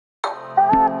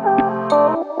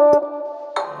You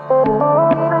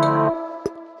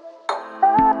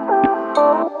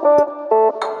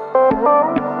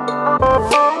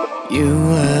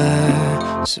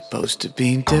were supposed to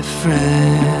be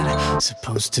different,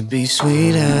 supposed to be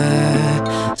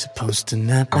sweeter, supposed to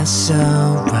not mess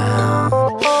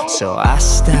around. So I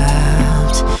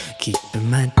stopped keeping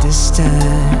my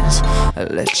distance. I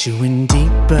let you in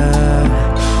deeper,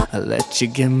 I let you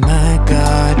get my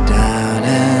guard down.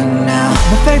 And now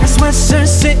my favorite sweatshirt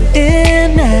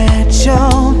sitting at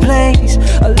your place.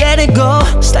 I let it go,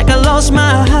 it's like I lost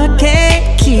my heart,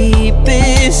 can't keep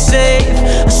it safe.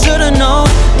 I should've known,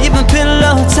 even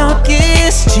pillow talk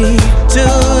is cheap to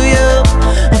you.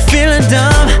 I'm feeling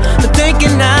dumb, but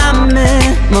thinking I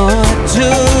meant more to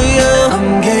you.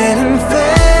 I'm getting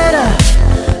fed up,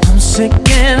 I'm sick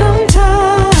and I'm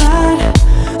tired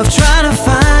of trying to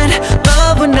find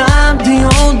love when I'm the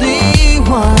only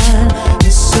one.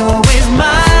 It's always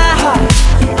my heart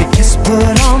that gets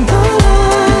put on the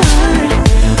line.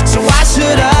 So why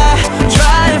should I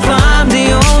try if I'm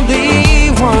the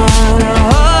only one?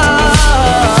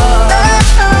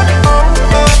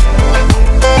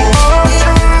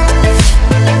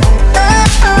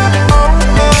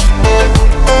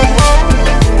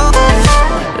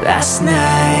 Last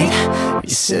night you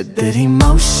said that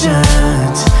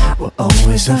emotions were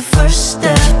always the first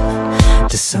step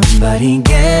to somebody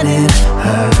getting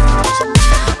hurt.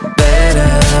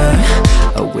 Better,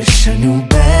 I wish I knew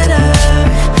better,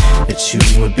 that you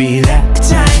would be that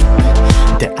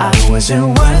type, that I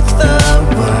wasn't worth the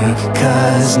work.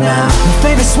 Cause now my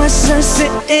favorite sweatshirt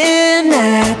sitting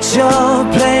at your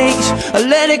place. I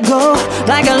let it go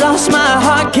like I lost my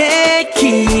heart, can't